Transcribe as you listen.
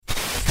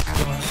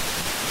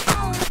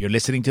You're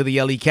listening to the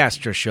Ellie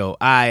Castro Show.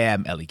 I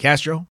am Ellie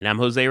Castro. And I'm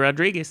Jose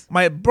Rodriguez.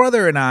 My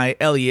brother and I,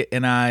 Elliot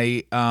and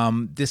I,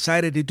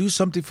 decided to do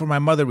something for my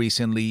mother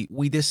recently.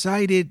 We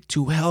decided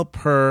to help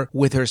her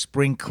with her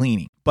spring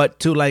cleaning, but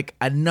to like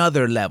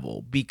another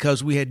level,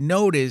 because we had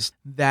noticed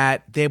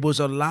that there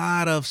was a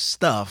lot of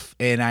stuff,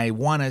 and I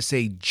want to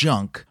say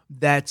junk,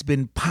 that's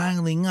been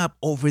piling up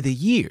over the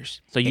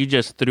years. So you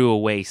just threw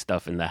away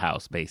stuff in the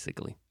house,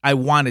 basically. I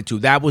wanted to.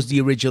 That was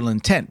the original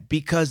intent,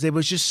 because there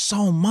was just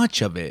so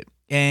much of it.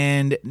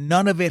 And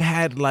none of it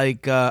had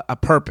like a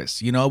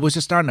purpose. You know, it was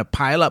just starting to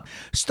pile up.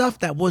 Stuff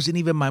that wasn't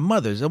even my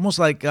mother's. Almost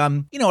like,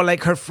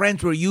 like her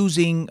friends were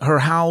using her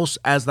house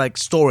as like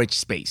storage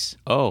space.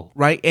 Oh.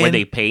 Right? And were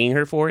they paying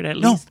her for it at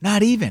No, least?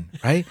 not even.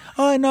 Right?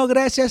 Oh, no,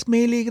 gracias,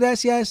 Mili,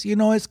 gracias. You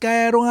know, it's que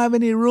I don't have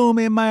any room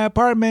in my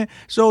apartment.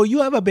 So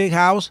you have a big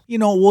house. You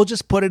know, we'll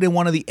just put it in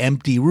one of the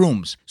empty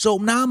rooms. So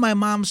now my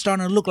mom's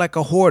starting to look like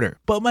a hoarder.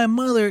 But my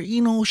mother,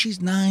 you know,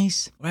 she's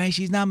nice, right?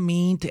 She's not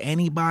mean to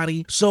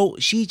anybody. So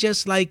she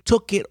just like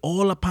took it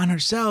all upon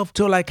herself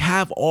to like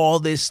have all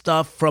this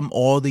stuff from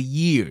all the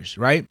years,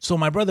 right? So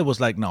my brother was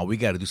like, no, we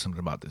got to do something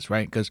about this,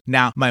 right? Because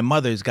now my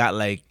mother's got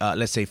like,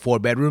 let's say 4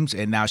 bedrooms,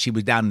 and now she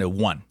was down to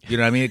 1. You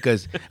know what I mean?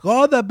 Because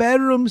all the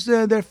bedrooms,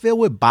 they're filled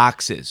with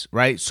boxes,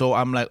 right? So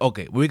I'm like,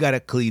 okay, we got to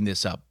clean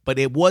this up. But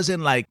it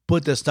wasn't like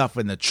put the stuff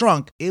in the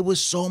trunk. It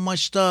was so much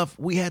stuff.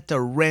 We had to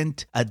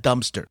rent a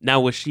dumpster. Now,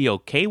 was she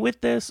okay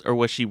with this, or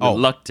was she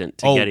reluctant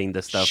to getting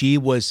the stuff? She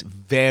was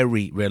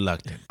very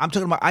reluctant. I'm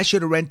talking about I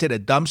should have rented a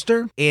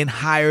dumpster and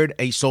hired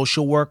a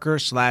social worker /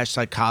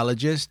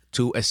 psychologist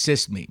to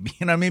assist me.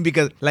 You know what I mean?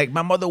 Because like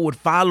my mother would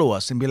follow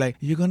us and be like,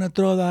 "You gonna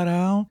throw that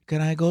out?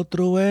 Can I go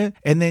through it?"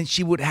 And then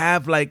she would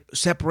have like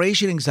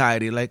separation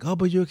anxiety. Like, "Oh,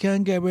 but you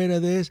can't get rid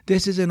of this.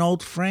 This is an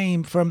old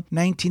frame from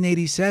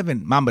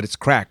 1987. Mom, but it's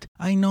cracked."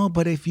 I know,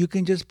 but if you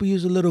can just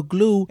use a little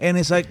glue. And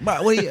it's like,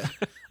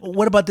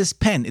 what about this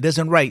pen? It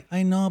doesn't write.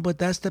 I know, but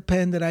that's the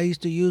pen that I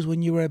used to use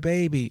when you were a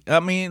baby. I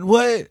mean,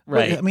 what?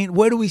 Right. I mean,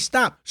 where do we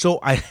stop?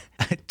 So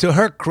to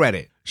her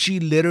credit, she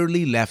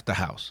literally left the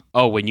house.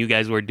 Oh, when you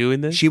guys were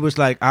doing this? She was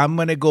like, I'm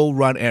going to go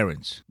run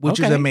errands, which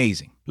is Okay.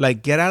 amazing.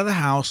 Like, get out of the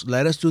house,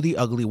 let us do the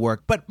ugly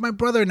work. But my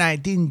brother and I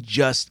didn't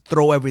just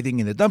throw everything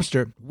in the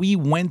dumpster. We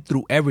went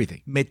through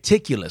everything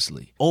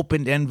meticulously.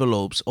 Opened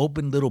envelopes,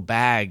 opened little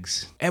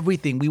bags,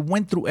 everything. We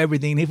went through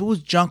everything. If it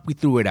was junk, we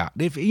threw it out.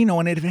 And if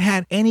it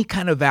had any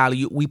kind of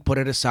value, we put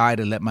it aside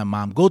and let my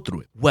mom go through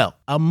it. Well,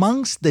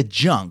 amongst the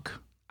junk,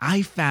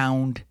 I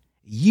found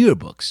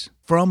yearbooks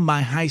from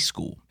my high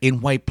school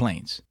in White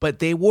Plains. But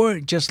they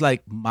weren't just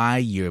like my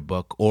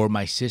yearbook or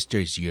my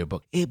sister's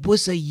yearbook. It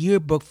was a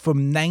yearbook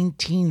from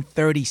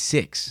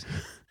 1936.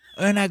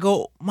 And I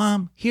go,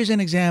 Mom, here's an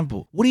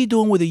example. What are you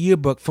doing with a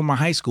yearbook from our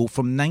high school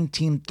from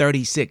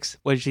 1936?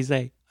 What did she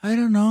say? I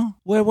don't know.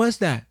 Where was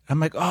that? I'm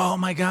like, oh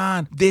my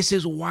God, this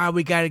is why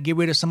we got to get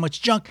rid of so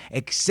much junk.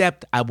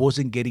 Except I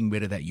wasn't getting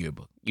rid of that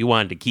yearbook. You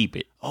wanted to keep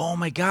it. Oh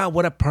my God,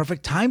 what a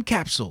perfect time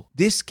capsule.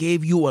 This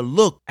gave you a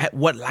look at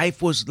what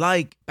life was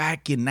like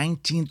back in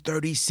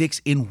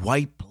 1936 in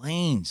White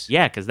Plains.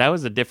 Yeah, because that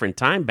was a different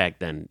time back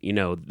then. You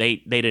know, they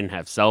didn't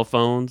have cell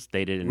phones.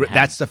 They didn't have...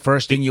 That's the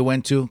first thing you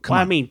went to? Come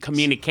on. I mean,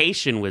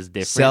 communication was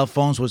different. Cell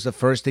phones was the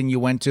first thing you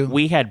went to?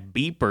 We had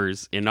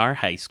beepers in our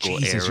high school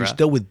Jesus, era. you're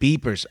still with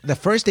beepers. The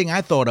first thing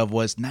I thought of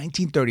was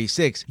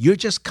 1936. You're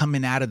just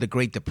coming out of the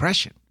Great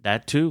Depression.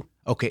 That too.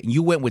 Okay, and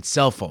you went with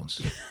cell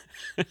phones.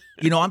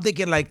 I'm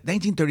thinking like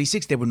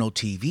 1936, there were no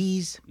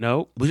TVs.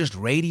 Nope. It was just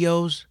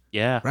radios.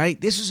 Yeah. Right?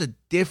 This is a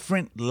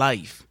different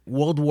life.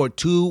 World War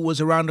II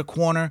was around the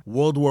corner.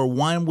 World War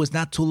I was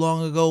not too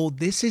long ago.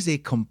 This is a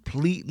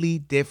completely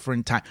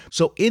different time.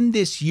 So in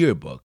this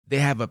yearbook, they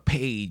have a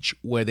page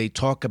where they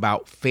talk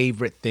about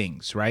favorite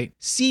things, right?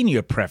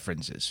 Senior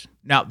preferences.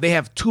 Now, they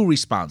have 2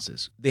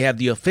 responses. They have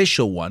the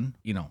official one,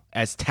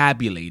 as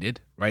tabulated,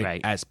 right?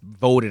 As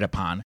voted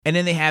upon. And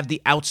then they have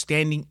the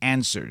outstanding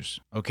answers,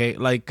 okay?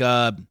 Like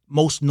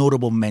most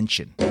notable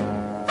mention.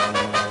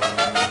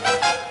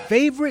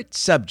 Favorite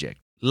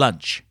subject,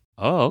 lunch.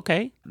 Oh,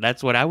 okay.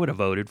 That's what I would have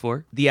voted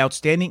for. The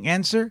outstanding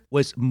answer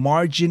was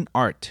margin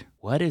art.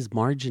 What is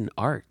margin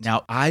art?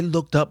 Now, I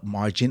looked up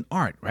margin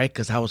art, right?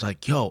 Because I was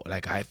like,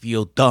 I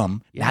feel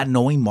dumb not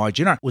knowing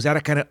margin art. Was that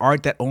a kind of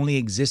art that only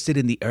existed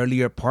in the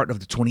earlier part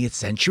of the 20th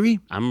century?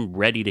 I'm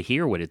ready to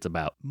hear what it's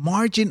about.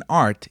 Margin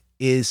art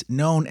is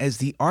known as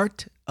the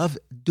art of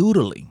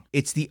doodling.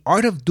 It's the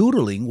art of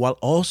doodling while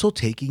also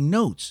taking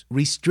notes,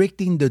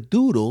 restricting the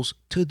doodles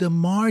to the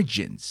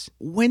margins.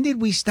 When did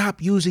we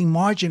stop using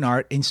margin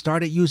art and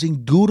started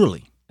using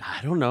doodling? I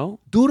don't know.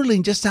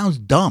 Doodling just sounds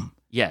dumb.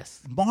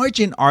 Yes.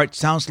 Margin art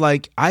sounds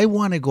like I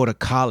want to go to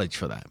college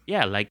for that.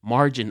 Yeah, like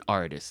margin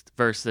artist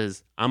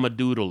versus I'm a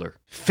doodler.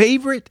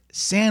 Favorite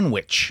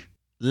sandwich,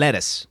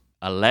 lettuce.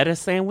 A lettuce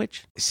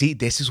sandwich? See,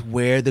 this is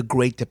where the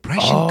Great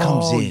Depression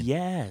comes in.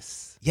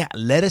 Yes. Yeah,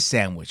 lettuce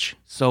sandwich.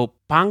 So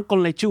pan con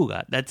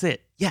lechuga, that's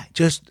it. Yeah,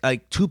 just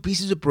like 2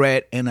 pieces of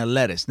bread and a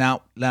lettuce.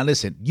 Now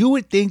listen, you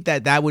would think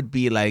that would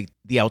be like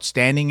the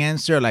outstanding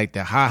answer, like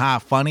the ha-ha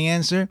funny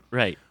answer.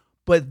 Right.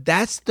 but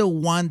that's the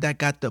one that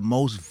got the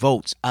most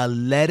votes. A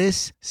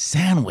lettuce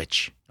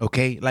sandwich.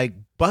 Okay? Like,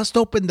 bust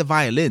open the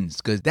violins,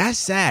 because that's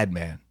sad,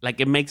 man. Like,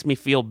 it makes me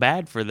feel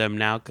bad for them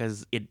now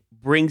because it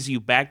brings you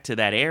back to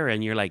that era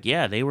and you're like,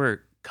 yeah, they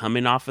were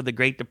coming off of the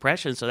Great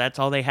Depression, so that's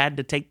all they had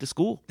to take to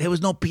school. There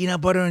was no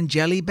peanut butter and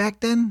jelly back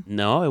then?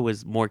 No, it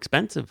was more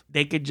expensive.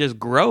 They could just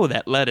grow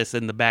that lettuce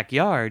in the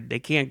backyard. They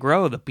can't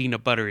grow the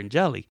peanut butter and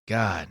jelly.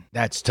 God,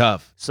 that's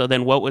tough. So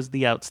then what was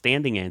the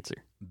outstanding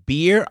answer?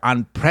 Beer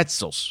on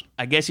pretzels.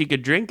 I guess you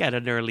could drink at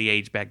an early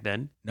age back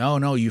then.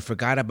 No, you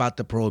forgot about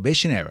the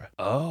Prohibition era.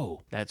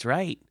 Oh, that's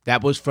right.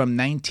 That was from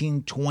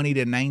 1920 to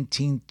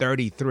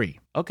 1933.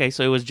 Okay,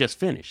 so it was just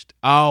finished.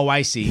 Oh,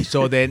 I see.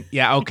 So then,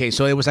 yeah, okay,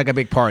 so it was like a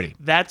big party.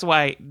 That's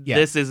why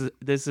this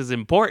is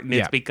important.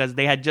 It's because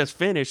they had just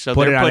finished, so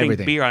they're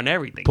putting beer on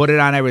everything. Put it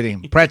on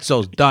everything.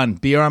 Pretzels, done.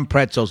 Beer on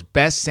pretzels.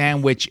 Best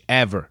sandwich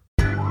ever.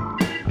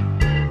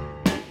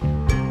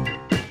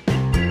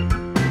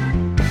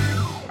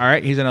 All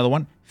right, here's another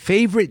one.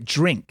 Favorite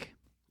drink?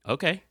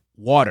 Okay.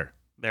 Water.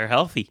 They're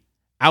healthy.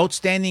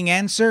 Outstanding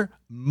answer,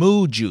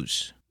 moo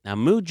juice. Now,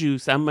 moo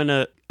juice, I'm going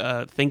to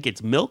think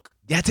it's milk.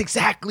 That's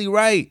exactly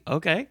right.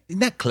 Okay.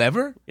 Isn't that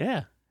clever?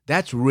 Yeah.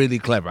 That's really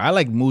clever. I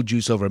like moo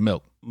juice over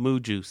milk. Moo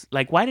juice.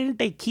 Like, why didn't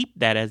they keep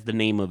that as the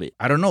name of it?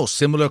 I don't know.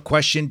 Similar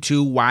question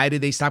to why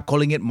did they stop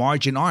calling it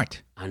margin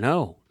art? I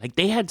know. Like,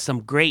 they had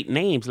some great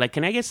names. Like,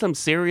 can I get some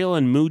cereal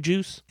and moo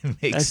juice?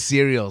 Makes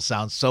cereal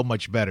sound so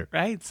much better.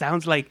 Right?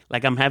 Sounds like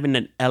I'm having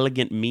an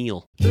elegant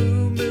meal.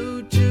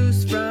 Moo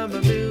juice from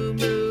a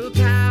moo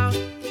cow.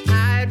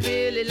 I'd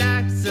really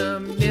like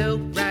some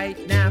milk right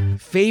now.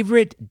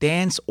 Favorite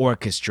dance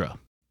orchestra?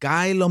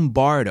 Guy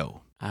Lombardo.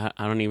 I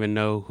don't even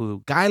know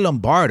who. Guy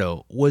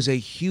Lombardo was a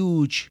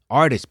huge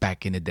artist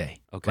back in the day.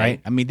 Okay.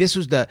 Right? I mean, this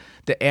was the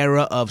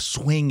era of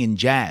swing and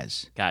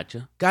jazz.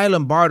 Gotcha. Guy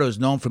Lombardo is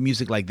known for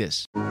music like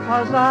this.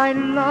 'Cause I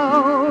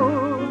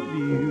love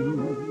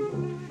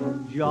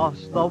you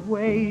just the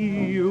way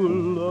you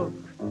look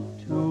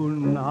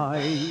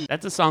tonight.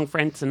 That's a song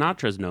Frank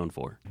Sinatra's known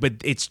for. But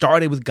it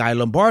started with Guy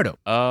Lombardo.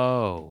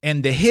 Oh.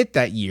 And the hit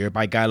that year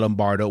by Guy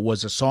Lombardo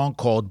was a song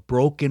called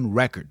Broken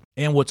Record.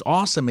 And what's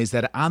awesome is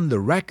that on the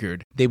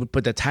record, they would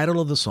put the title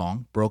of the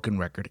song, Broken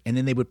Record, and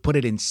then they would put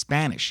it in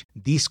Spanish,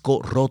 Disco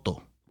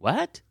Roto.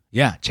 What?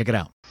 Yeah, check it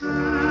out.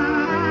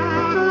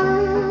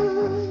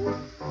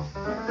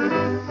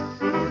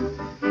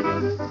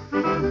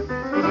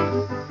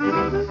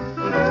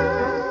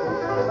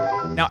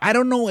 Now, I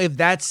don't know if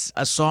that's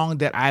a song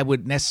that I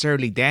would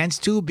necessarily dance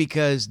to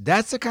because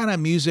that's the kind of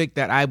music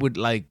that I would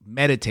like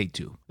meditate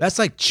to. That's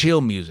like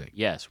chill music.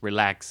 Yes,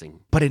 relaxing.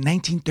 But in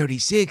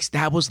 1936,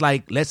 that was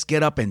like, let's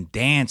get up and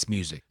dance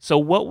music. So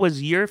what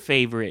was your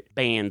favorite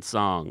band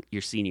song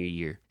your senior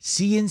year?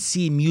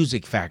 CNC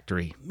Music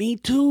Factory. Me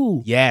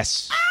too.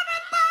 Yes.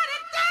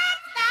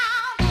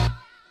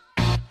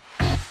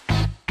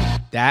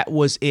 That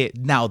was it.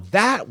 Now,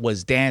 that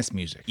was dance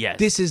music. Yes.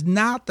 This is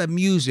not the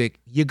music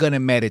you're going to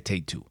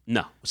meditate to.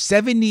 No.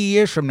 70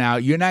 years from now,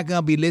 you're not going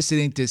to be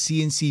listening to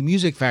CNC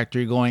Music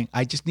Factory going,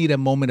 I just need a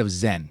moment of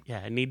zen.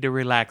 Yeah, I need to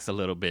relax a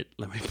little bit.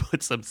 Let me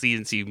put some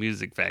CNC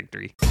Music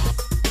Factory.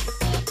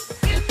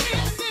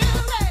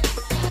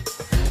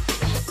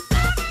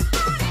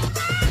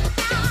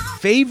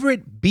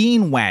 Favorite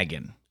bean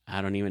wagon?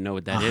 I don't even know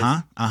what that is.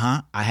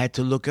 I had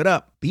to look it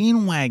up.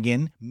 Bean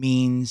wagon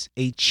means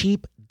a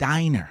cheap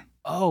diner.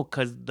 Oh,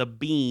 because the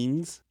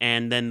beans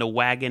and then the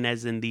wagon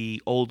as in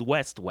the Old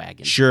West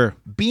wagon. Sure,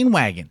 bean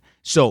wagon.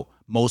 So,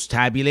 most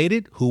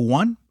tabulated, who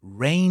won?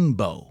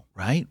 Rainbow,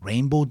 right?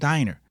 Rainbow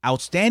Diner.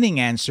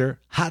 Outstanding answer,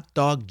 Hot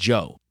Dog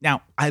Joe.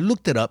 Now, I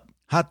looked it up.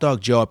 Hot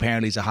Dog Joe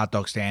apparently is a hot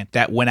dog stand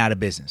that went out of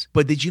business.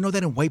 But did you know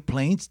that in White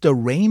Plains, the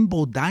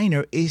Rainbow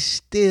Diner is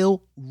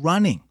still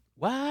running?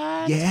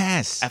 What?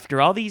 Yes.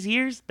 After all these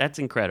years? That's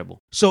incredible.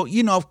 So,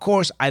 of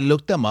course, I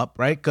looked them up,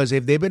 right? Because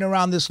if they've been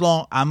around this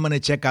long, I'm going to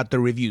check out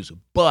the reviews.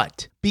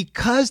 But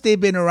because they've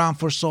been around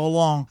for so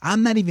long,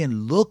 I'm not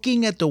even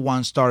looking at the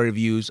 1-star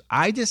reviews.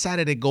 I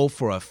decided to go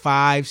for a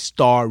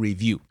 5-star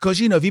review. Because,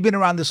 if you've been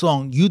around this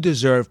long, you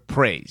deserve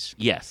praise.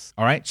 Yes.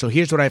 All right? So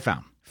here's what I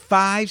found.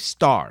 5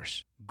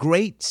 stars.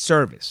 Great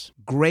service.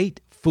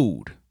 Great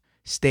food.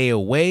 Stay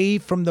away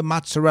from the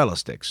mozzarella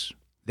sticks.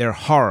 They're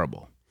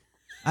horrible.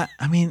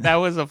 I mean, that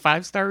was a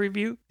 5-star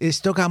review? It's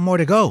still got more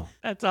to go.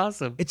 That's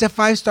awesome. It's a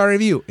 5-star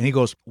review. And he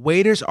goes,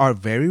 waiters are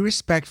very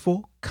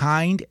respectful,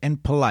 kind,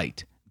 and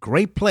polite.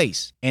 Great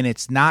place. And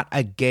it's not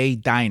a gay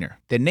diner.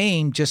 The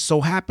name just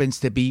so happens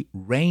to be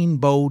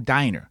Rainbow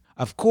Diner.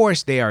 Of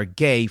course, they are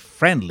gay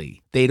friendly.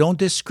 They don't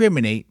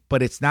discriminate,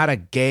 but it's not a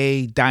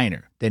gay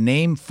diner. The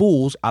name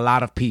fools a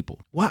lot of people.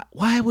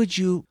 Why would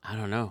you? I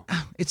don't know.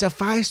 It's a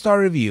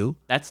 5-star review.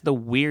 That's the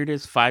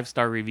weirdest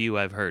 5-star review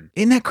I've heard.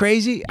 Isn't that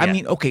crazy? Yeah. I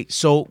mean, okay,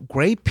 so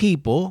great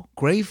people,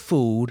 great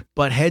food,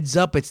 but heads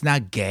up, it's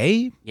not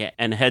gay? Yeah,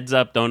 and heads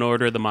up, don't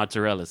order the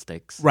mozzarella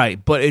sticks.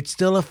 Right, but it's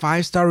still a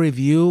 5-star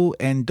review,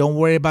 and don't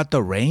worry about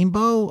the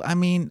rainbow? I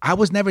mean, I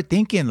was never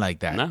thinking like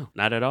that. No,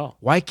 not at all.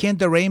 Why can't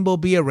the rainbow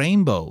be a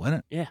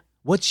rainbow? Yeah.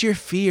 What's your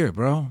fear,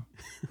 bro?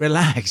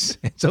 Relax.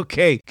 It's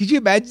okay. Could you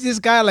imagine this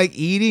guy like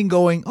eating,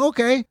 going,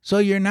 okay, so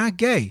you're not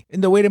gay?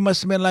 And the waiter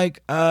must have been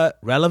like,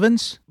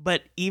 relevance?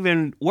 But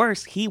even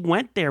worse, he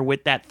went there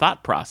with that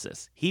thought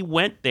process. He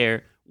went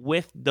there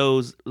with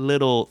those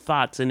little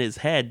thoughts in his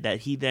head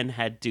that he then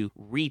had to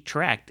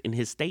retract in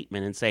his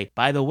statement and say,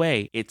 by the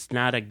way, it's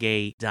not a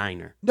gay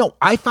diner. No,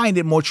 I find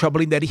it more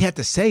troubling that he had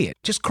to say it.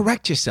 Just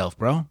correct yourself,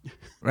 bro.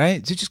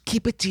 Right? So just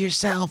keep it to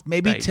yourself.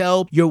 Maybe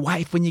tell your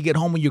wife when you get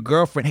home with your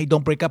girlfriend, hey,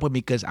 don't break up with me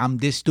because I'm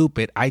this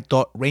stupid. I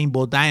thought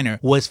Rainbow Diner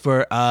was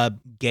for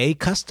gay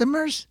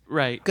customers.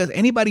 Right. Because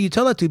anybody you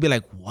tell that to be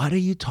like, what are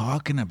you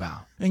talking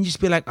about? And you just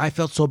be like, I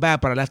felt so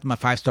bad, but I left my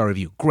 5-star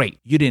review. Great.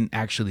 You didn't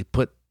actually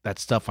put that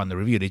stuff on the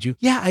review, did you?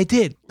 Yeah, I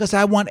did. Because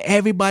I want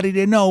everybody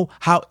to know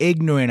how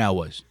ignorant I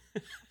was.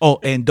 Oh,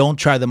 and don't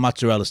try the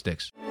mozzarella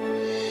sticks.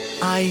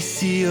 I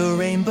see a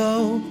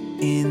rainbow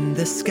in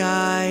the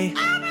sky.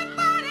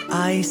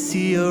 I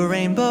see a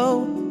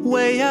rainbow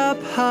way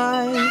up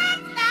high.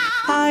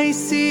 I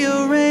see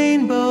a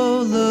rainbow,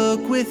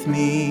 look with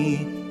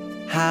me.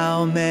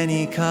 How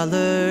many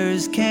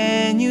colors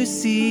can you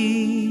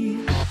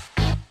see?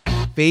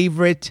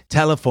 Favorite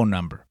telephone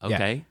number.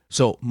 Okay. Yeah.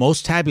 So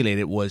most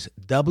tabulated was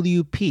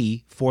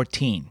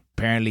WP14.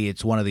 Apparently,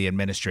 it's one of the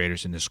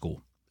administrators in the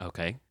school.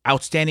 Okay.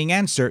 Outstanding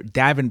answer,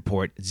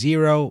 Davenport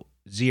 00000.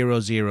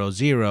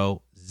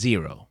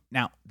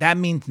 Now, that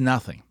means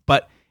nothing,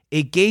 but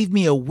it gave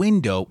me a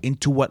window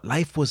into what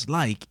life was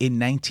like in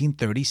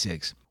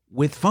 1936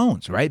 with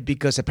phones, right?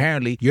 Because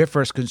apparently your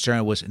first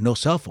concern was no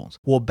cell phones.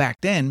 Well, back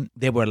then,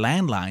 there were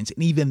landlines,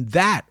 and even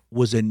that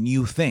was a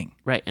new thing.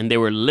 Right. And they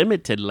were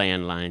limited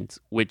landlines,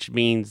 which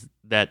means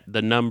that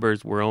the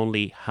numbers were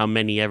only how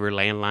many ever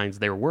landlines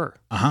there were.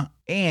 Uh-huh.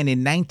 And in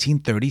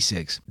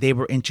 1936, they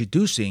were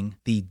introducing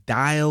the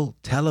dial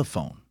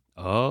telephone.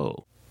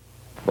 Oh.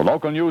 The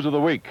local news of the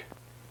week.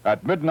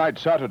 At midnight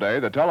Saturday,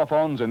 the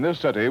telephones in this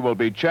city will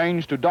be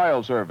changed to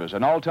dial service,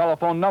 and all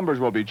telephone numbers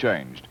will be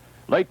changed.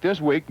 Late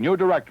this week, new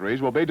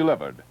directories will be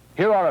delivered.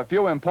 Here are a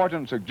few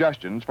important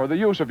suggestions for the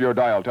use of your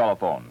dial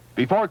telephone.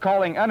 Before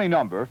calling any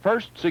number,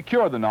 first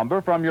secure the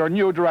number from your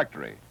new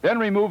directory. Then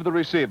remove the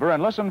receiver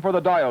and listen for the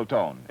dial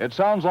tone. It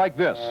sounds like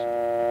this.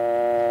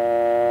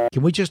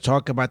 Can we just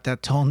talk about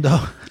that tone,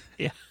 though?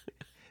 Yeah.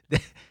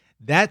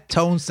 That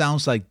tone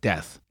sounds like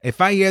death.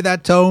 If I hear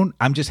that tone,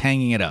 I'm just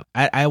hanging it up.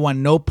 I want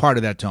no part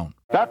of that tone.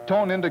 That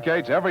tone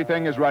indicates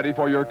everything is ready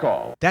for your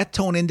call. That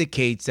tone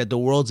indicates that the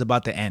world's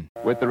about to end.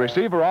 With the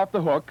receiver off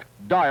the hook,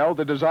 dial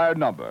the desired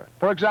number.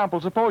 For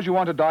example, suppose you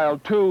want to dial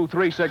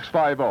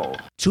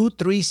 23650.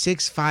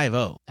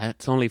 23650.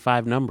 That's only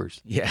 5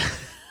 numbers. Yeah.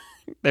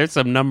 There's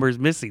some numbers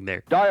missing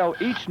there. Dial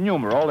each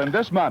numeral in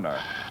this manner,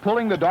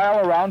 pulling the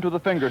dial around to the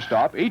finger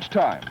stop each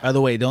time. By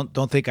the way,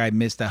 don't think I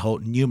missed that whole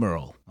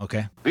numeral,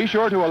 okay? Be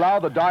sure to allow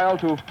the dial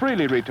to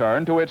freely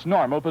return to its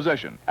normal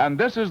position. And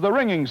this is the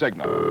ringing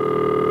signal.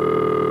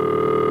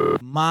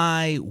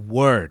 My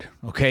word,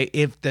 okay?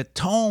 If the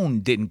tone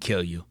didn't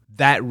kill you,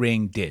 that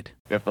ring did.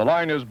 If the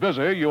line is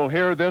busy, you'll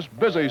hear this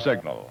busy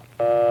signal.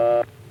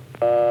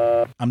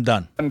 I'm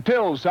done.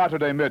 Until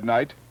Saturday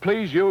midnight,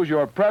 please use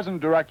your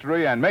present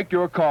directory and make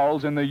your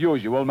calls in the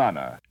usual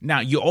manner.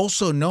 Now, you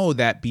also know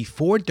that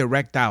before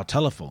direct dial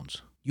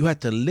telephones, you had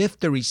to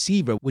lift the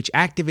receiver, which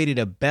activated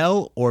a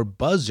bell or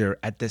buzzer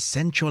at the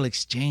central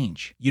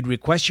exchange. You'd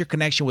request your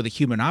connection with a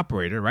human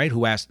operator, right,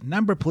 who asked,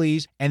 number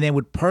please, and then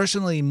would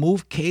personally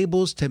move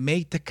cables to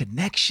make the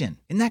connection.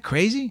 Isn't that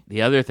crazy?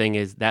 The other thing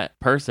is that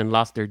person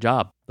lost their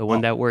job, the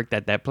one that worked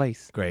at that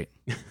place. Great.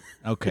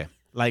 Okay.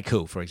 Like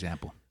who, for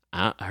example?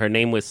 Her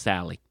name was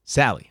Sally.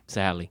 Sally.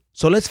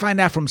 So let's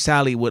find out from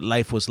Sally what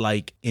life was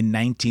like in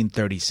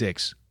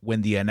 1936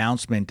 when the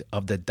announcement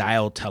of the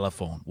dial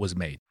telephone was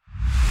made.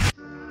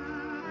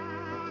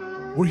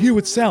 We're here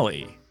with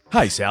Sally.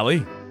 Hi,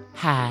 Sally.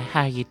 Hi,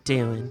 how you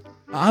doing?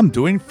 I'm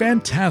doing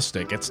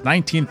fantastic. It's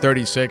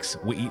 1936.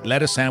 We eat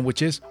lettuce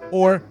sandwiches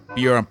or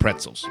beer and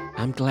pretzels.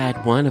 I'm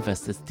glad one of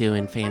us is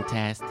doing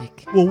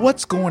fantastic. Well,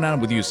 what's going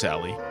on with you,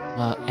 Sally?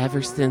 Well,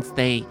 ever since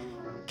they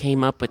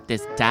came up with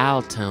this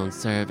dial tone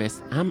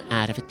service, I'm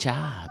out of a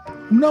job.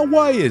 Now,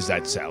 why is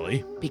that,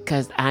 Sally?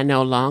 Because I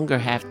no longer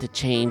have to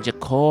change a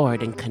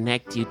cord and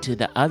connect you to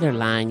the other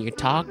line you're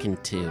talking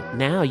to.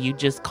 Now you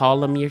just call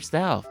them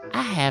yourself.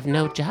 I have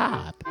no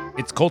job.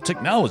 It's called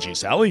technology,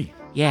 Sally.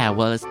 Yeah,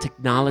 well, is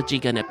technology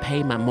gonna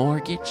pay my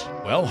mortgage?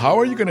 Well, how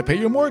are you going to pay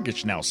your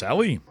mortgage now,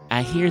 Sally?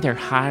 I hear they're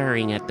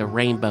hiring at the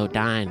Rainbow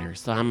Diner,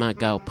 so I'm gonna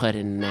go put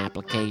in an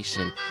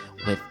application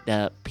with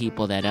the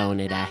people that own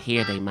it. I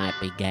hear they might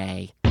be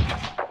gay.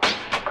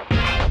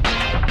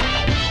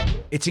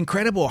 It's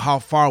incredible how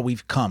far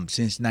we've come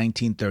since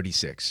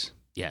 1936.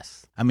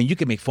 Yes. I mean, you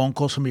can make phone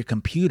calls from your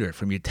computer,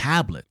 from your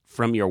tablet.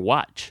 From your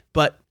watch.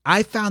 But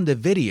I found a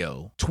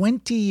video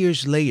 20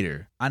 years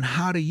later on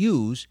how to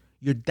use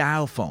your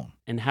dial phone.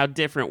 And how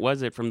different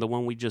was it from the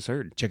one we just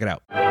heard? Check it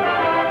out.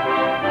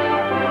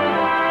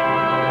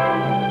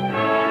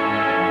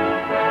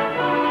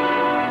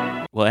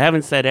 Well, I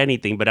haven't said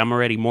anything, but I'm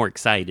already more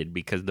excited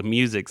because the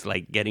music's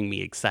like getting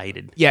me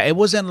excited. Yeah, it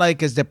wasn't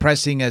like as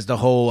depressing as the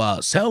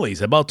whole Sally's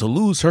about to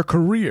lose her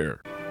career.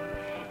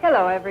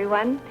 Hello,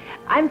 everyone.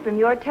 I'm from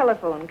your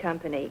telephone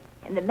company,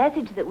 and the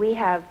message that we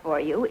have for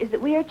you is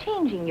that we are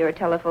changing your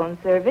telephone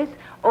service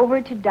over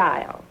to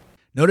dial.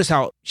 Notice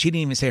how she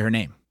didn't even say her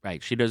name.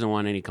 Right. She doesn't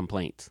want any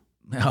complaints.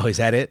 Oh, is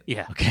that it?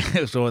 Yeah.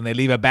 Okay, so when they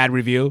leave a bad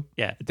review,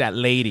 Yeah. that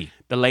lady.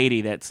 The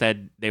lady that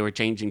said they were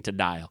changing to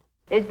dial.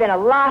 There's been a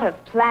lot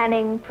of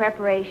planning,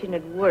 preparation,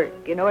 and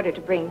work in order to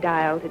bring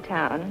dial to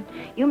town.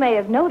 You may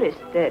have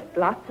noticed that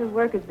lots of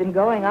work has been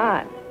going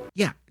on.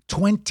 Yeah,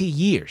 20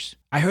 years.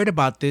 I heard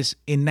about this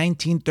in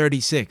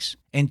 1936.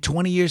 And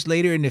 20 years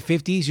later in the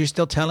 50s, you're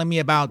still telling me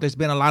about there's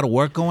been a lot of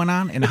work going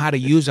on and how to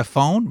use a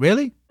phone?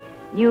 Really?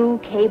 New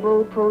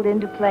cable pulled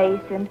into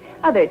place and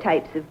other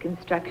types of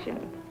construction.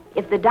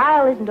 If the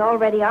dial isn't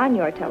already on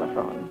your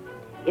telephone,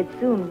 it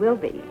soon will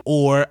be.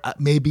 Or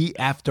maybe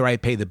after I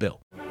pay the bill.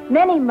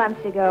 Many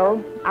months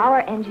ago,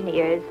 our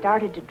engineers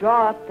started to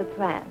draw up the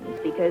plans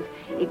because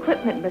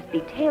equipment must be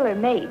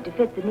tailor-made to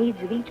fit the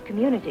needs of each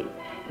community,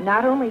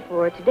 not only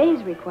for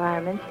today's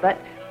requirements, but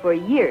for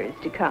years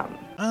to come.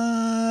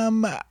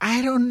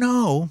 I don't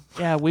know.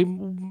 Yeah, we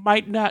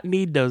might not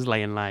need those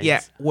landlines.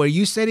 Yeah, were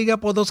you setting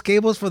up all those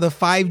cables for the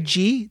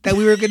 5G that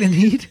we were going to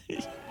need?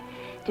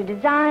 To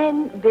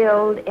design,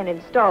 build, and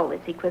install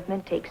this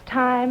equipment takes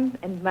time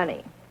and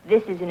money.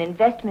 This is an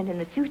investment in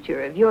the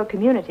future of your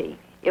community.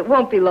 It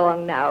won't be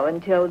long now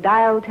until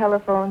dial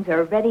telephones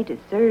are ready to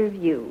serve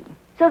you,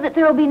 so that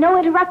there will be no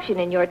interruption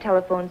in your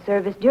telephone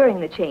service during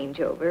the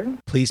changeover.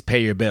 Please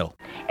pay your bill.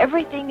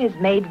 Everything is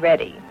made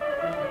ready.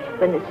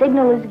 When the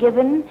signal is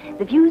given,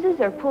 the fuses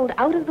are pulled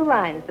out of the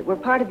lines that were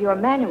part of your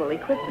manual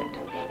equipment.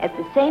 At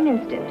the same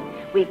instant,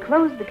 we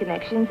close the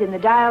connections in the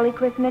dial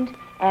equipment,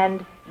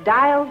 and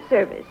dial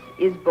service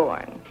is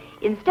born.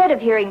 Instead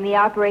of hearing the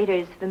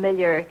operator's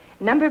familiar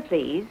 "number,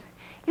 please,"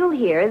 you'll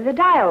hear the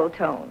dial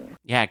tone.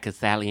 Yeah, because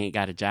Sally ain't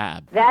got a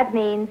job. That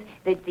means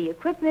that the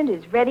equipment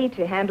is ready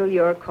to handle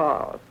your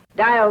calls.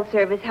 Dial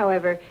service,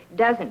 however,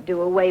 doesn't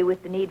do away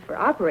with the need for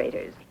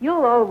operators.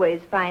 You'll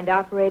always find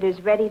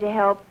operators ready to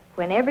help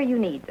whenever you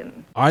need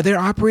them. Are there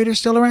operators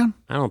still around?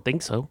 I don't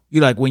think so.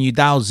 You like when you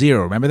dial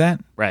 0, remember that?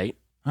 Right.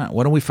 All right,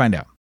 why don't we find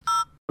out?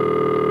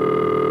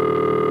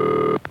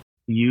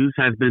 Use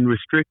has been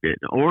restricted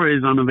or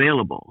is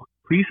unavailable.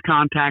 Please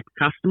contact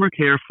customer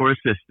care for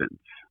assistance.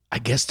 I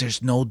guess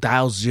there's no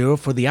dial 0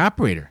 for the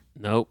operator.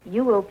 Nope.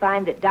 You will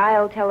find that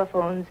dial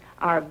telephones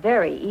are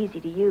very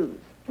easy to use.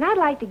 And I'd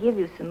like to give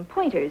you some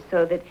pointers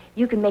so that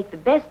you can make the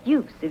best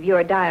use of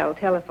your dial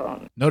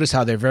telephone. Notice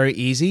how they're very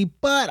easy,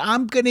 but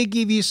I'm going to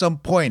give you some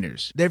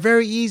pointers. They're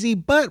very easy,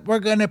 but we're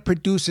going to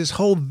produce this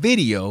whole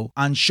video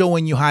on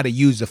showing you how to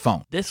use the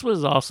phone. This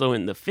was also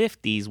in the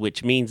 50s,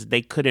 which means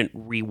they couldn't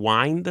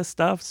rewind the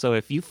stuff. So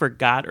if you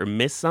forgot or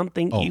missed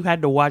something, you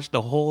had to watch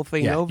the whole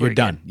thing over you're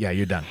again. done. Yeah,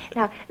 you're done.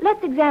 Now,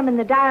 let's examine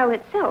the dial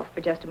itself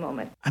for just a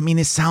moment. I mean,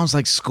 it sounds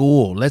like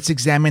school. Let's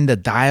examine the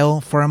dial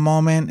for a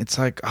moment. It's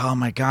like, oh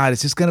my God,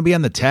 is this going to be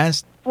on the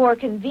test? For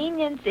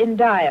convenience in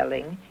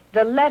dialing,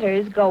 the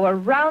letters go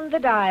around the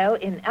dial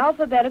in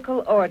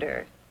alphabetical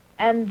order,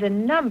 and the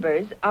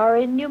numbers are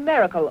in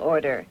numerical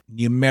order.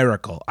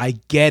 Numerical. I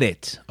get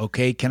it.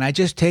 Okay, can I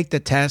just take the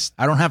test?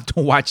 I don't have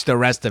to watch the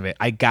rest of it.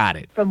 I got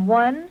it. From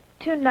 1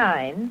 to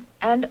 9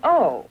 and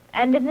O.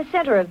 And in the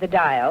center of the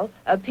dial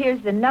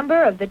appears the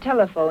number of the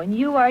telephone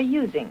you are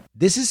using.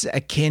 This is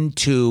akin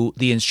to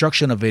the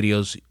instructional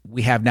videos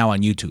we have now on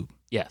YouTube.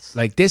 Yes.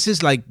 Like, this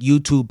is like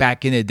YouTube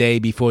back in the day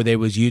before there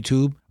was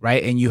YouTube,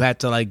 right? And you had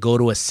to like go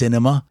to a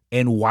cinema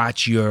and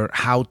watch your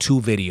how-to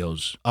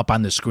videos up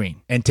on the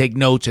screen and take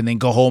notes and then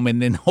go home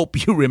and then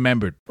hope you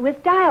remembered.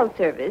 With dial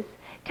service,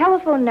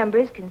 telephone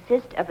numbers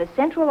consist of a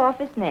central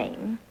office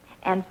name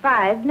and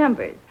 5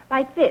 numbers,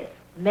 like this: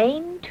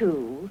 Main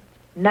 2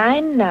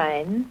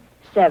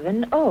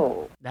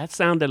 9970. That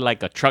sounded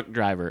like a truck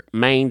driver.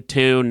 Main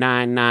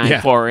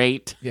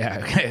 29948.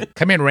 Yeah.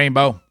 Come in,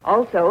 Rainbow.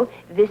 Also,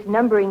 this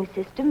numbering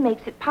system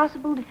makes it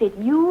possible to fit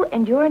you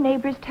and your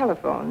neighbors'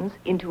 telephones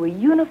into a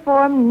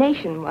uniform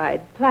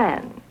nationwide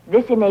plan.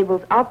 This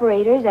enables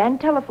operators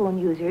and telephone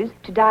users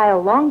to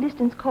dial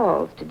long-distance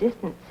calls to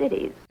distant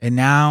cities. And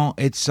now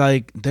it's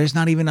like there's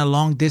not even a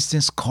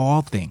long-distance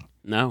call thing.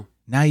 No.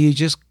 Now you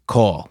just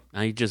call.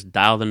 Now you just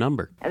dial the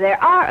number. There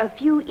are a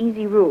few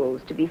easy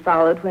rules to be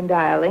followed when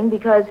dialing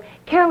because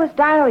careless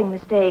dialing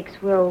mistakes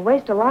will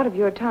waste a lot of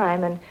your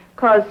time and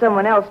cause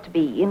someone else to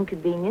be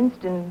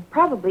inconvenienced and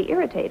probably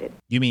irritated.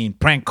 You mean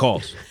prank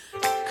calls?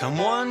 Come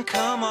one,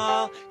 come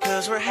all,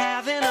 'cause we're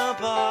having a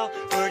ball.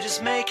 We're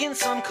just making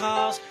some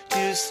calls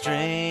to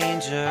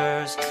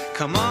strangers.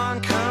 Come on,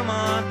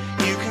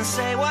 you can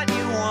say what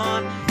you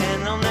want,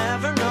 and they'll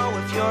never know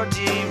if you're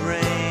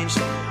deranged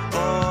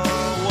or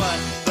what.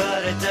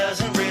 But it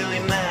doesn't really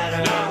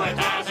matter. No, it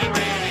doesn't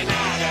really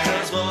matter.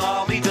 'Cause we'll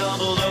all be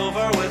doubled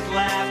over with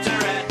laughter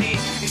at the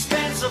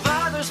expense of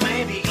others,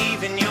 maybe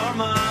even your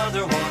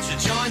mother. Won't you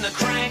join the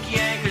Crank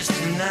Yankers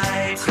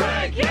tonight?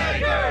 Crank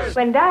Yankers!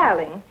 When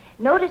dialing,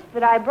 Notice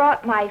that I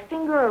brought my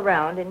finger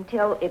around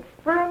until it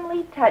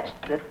firmly touched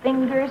the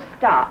finger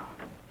stop.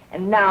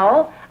 And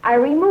now I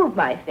remove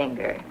my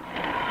finger.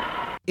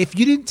 If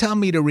you didn't tell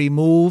me to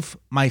remove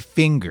my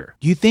finger,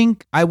 do you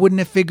think I wouldn't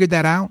have figured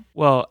that out?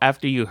 Well,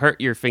 after you hurt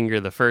your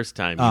finger the first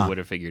time, you would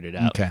have figured it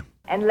out. Okay.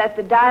 And let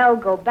the dial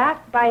go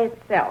back by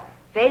itself.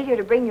 Failure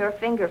to bring your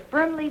finger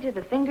firmly to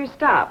the finger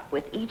stop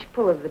with each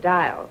pull of the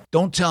dial.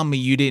 Don't tell me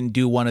you didn't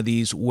do one of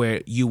these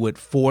where you would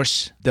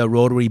force the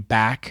rotary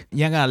back.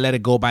 You're not going to let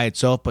it go by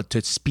itself, but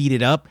to speed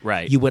it up,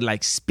 Right. you would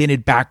like spin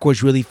it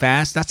backwards really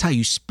fast. That's how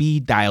you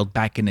speed dialed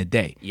back in the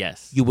day.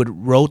 Yes. You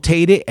would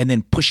rotate it and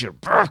then push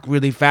it back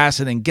really fast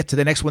and then get to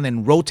the next one,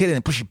 then rotate it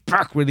and push it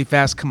back really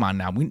fast. Come on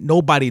now.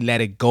 Nobody let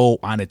it go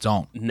on its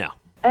own. No.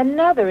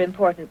 Another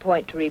important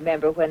point to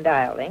remember when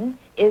dialing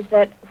is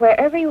that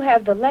wherever you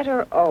have the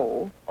letter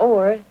O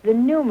or the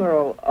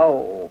numeral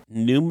O.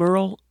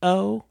 Numeral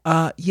O?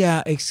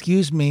 Yeah,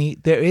 excuse me.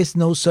 There is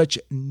no such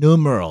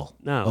numeral.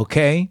 No.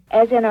 Okay?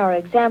 As in our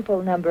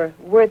example number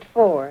worth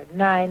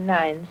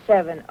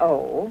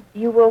 49970,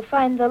 you will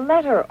find the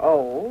letter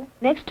O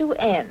next to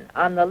N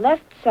on the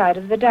left side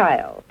of the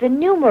dial. The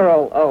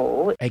numeral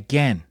O.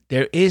 Again,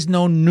 there is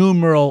no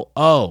numeral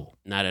O.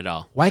 Not at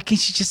all. Why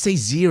can't you just say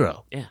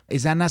 0? Yeah.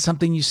 Is that not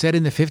something you said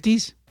in the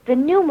 50s? The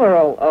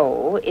numeral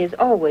O is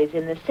always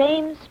in the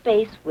same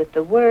space with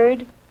the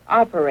word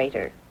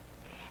operator.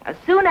 Now,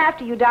 soon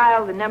after you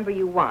dial the number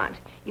you want,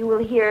 you will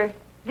hear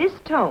this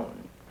tone.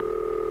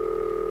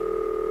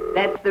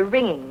 That's the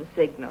ringing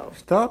signal.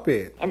 Stop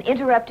it. An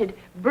interrupted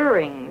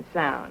burring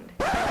sound.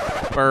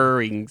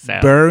 Burring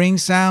sound. Burring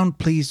sound?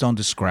 Please don't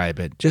describe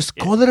it. Just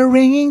call it a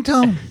ringing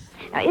tone.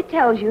 Now, it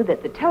tells you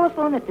that the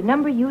telephone at the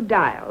number you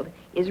dialed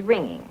is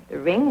ringing. The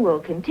ring will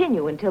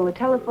continue until the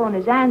telephone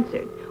is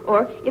answered,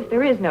 or if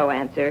there is no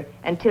answer,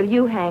 until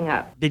you hang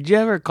up. Did you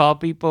ever call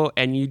people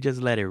and you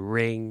just let it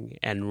ring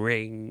and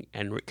ring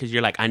and because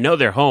you're like, I know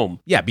they're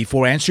home. Yeah,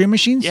 before answering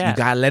machines, Yeah. you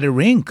gotta let it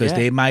ring because Yeah.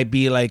 they might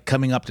be like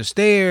coming up the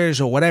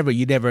stairs or whatever.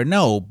 You never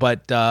know.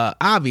 But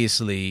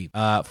obviously,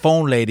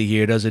 phone lady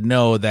here doesn't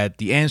know that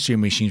the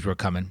answering machines were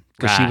coming.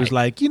 Because she was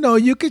Right. like,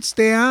 you could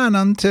stay on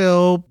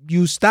until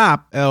you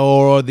stop,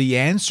 or the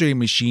answering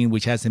machine,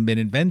 which hasn't been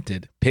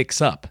invented,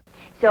 picks up.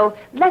 So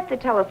let the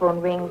telephone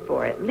ring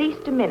for at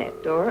least a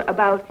minute, or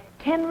about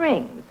 10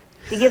 rings,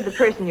 to give the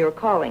person you're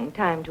calling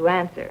time to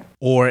answer.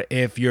 Or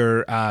if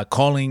you're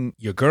calling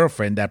your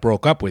girlfriend that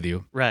broke up with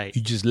you, Right.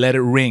 you just let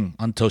it ring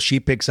until she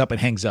picks up and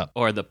hangs up.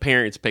 Or the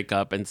parents pick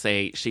up and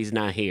say, she's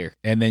not here.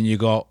 And then you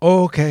go,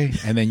 oh, okay.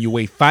 And then you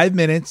wait 5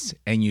 minutes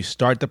and you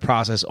start the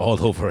process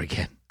all over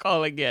again.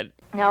 Call again.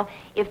 Now,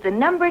 if the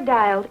number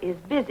dialed is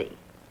busy,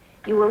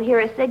 you will hear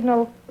a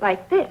signal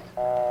like this.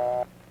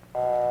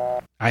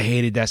 I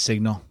hated that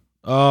signal.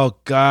 Oh,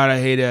 God, I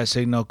hated that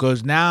signal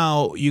because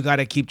now you got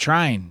to keep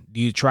trying. Do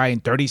you try in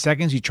 30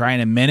 seconds? You try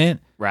in a minute?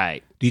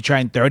 Right. Do you try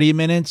in 30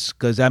 minutes?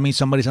 Because that means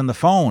somebody's on the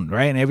phone,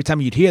 right? And every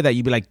time you'd hear that,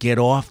 you'd be like, get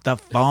off the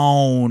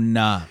phone.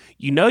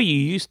 You know, you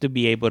used to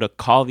be able to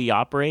call the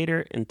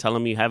operator and tell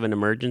them you have an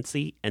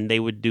emergency, and they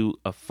would do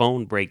a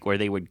phone break where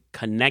they would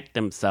connect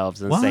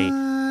themselves and say,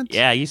 What?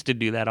 yeah, I used to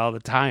do that all the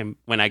time.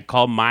 When I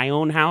called my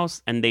own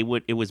house and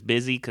it was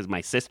busy because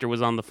my sister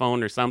was on the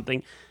phone or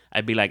something,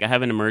 I'd be like, I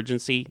have an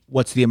emergency.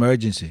 What's the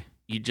emergency?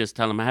 You just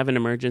tell them, I have an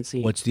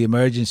emergency. What's the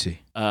emergency?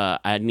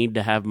 I need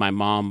to have my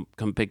mom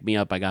come pick me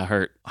up. I got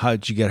hurt.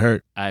 How'd you get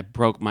hurt? I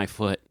broke my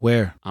foot.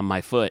 Where? On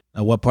my foot.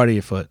 What part of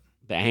your foot?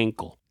 The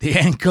ankle. The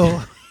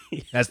ankle?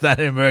 That's not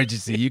an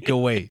emergency. You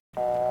can wait.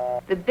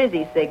 The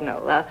busy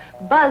signal, a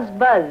buzz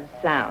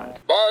sound.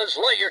 Buzz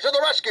Lightyear to the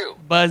rescue!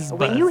 Buzz.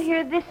 When you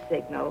hear this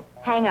signal,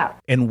 hang up.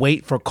 And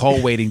wait for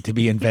call waiting to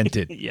be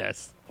invented.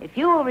 Yes. If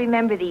you will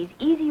remember these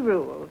easy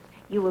rules,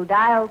 you will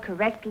dial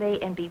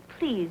correctly and be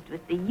pleased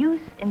with the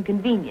use and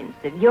convenience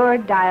of your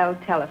dial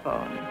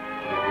telephone.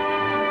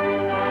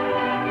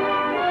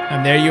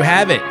 And there you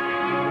have it.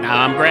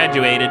 Now I'm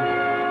graduated.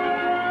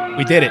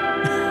 We did it.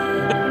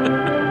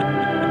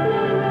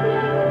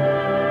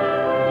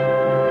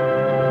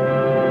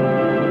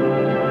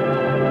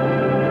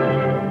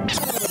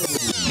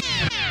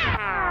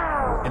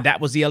 And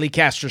that was the Ellie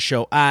Castro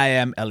Show. I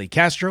am Ellie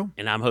Castro.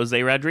 And I'm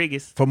Jose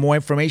Rodriguez. For more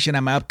information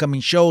on my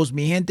upcoming shows,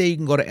 mi gente, you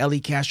can go to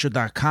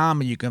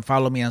elliecastro.com and you can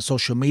follow me on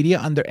social media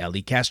under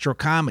Ellie Castro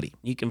Comedy.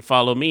 You can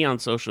follow me on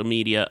social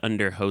media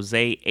under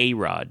Jose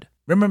A-Rod.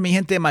 Remember, mi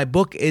gente, my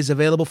book is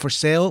available for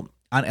sale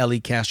on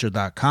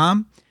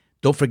elliecastro.com.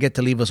 Don't forget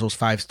to leave us those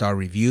 5-star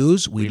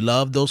reviews. We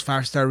love those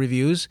 5-star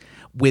reviews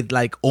with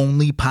like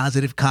only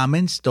positive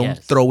comments.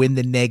 Don't throw in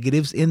the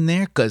negatives in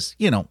there because,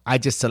 I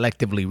just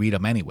selectively read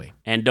them anyway.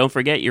 And don't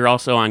forget, you're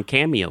also on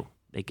Cameo.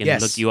 They can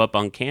look you up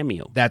on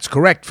Cameo. That's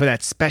correct, for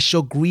that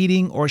special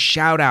greeting or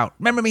shout out.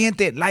 Remember, mi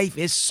gente, life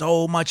is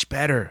so much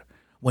better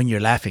when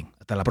you're laughing.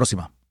 Hasta la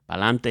próxima.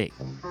 Pa'lante.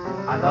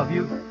 I love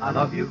you, I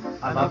love you,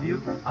 I love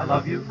you, I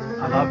love you,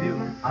 I love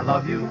you, I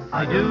love you,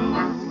 I do.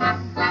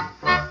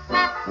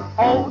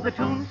 Oh, the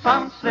tune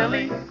sounds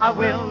silly, I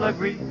will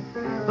agree.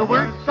 The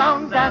words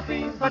sound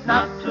daffy, but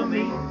not to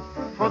me.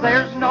 for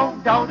there's no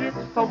doubt it's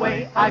the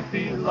way I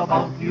feel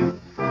about you.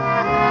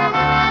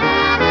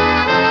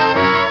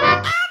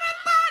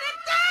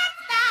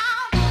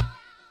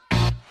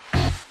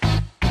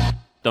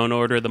 Don't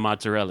order the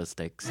mozzarella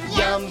sticks.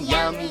 Yum,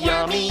 yum,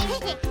 yummy.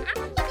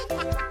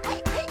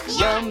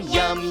 Yum,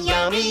 yum,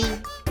 yummy.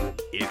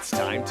 It's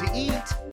time to eat.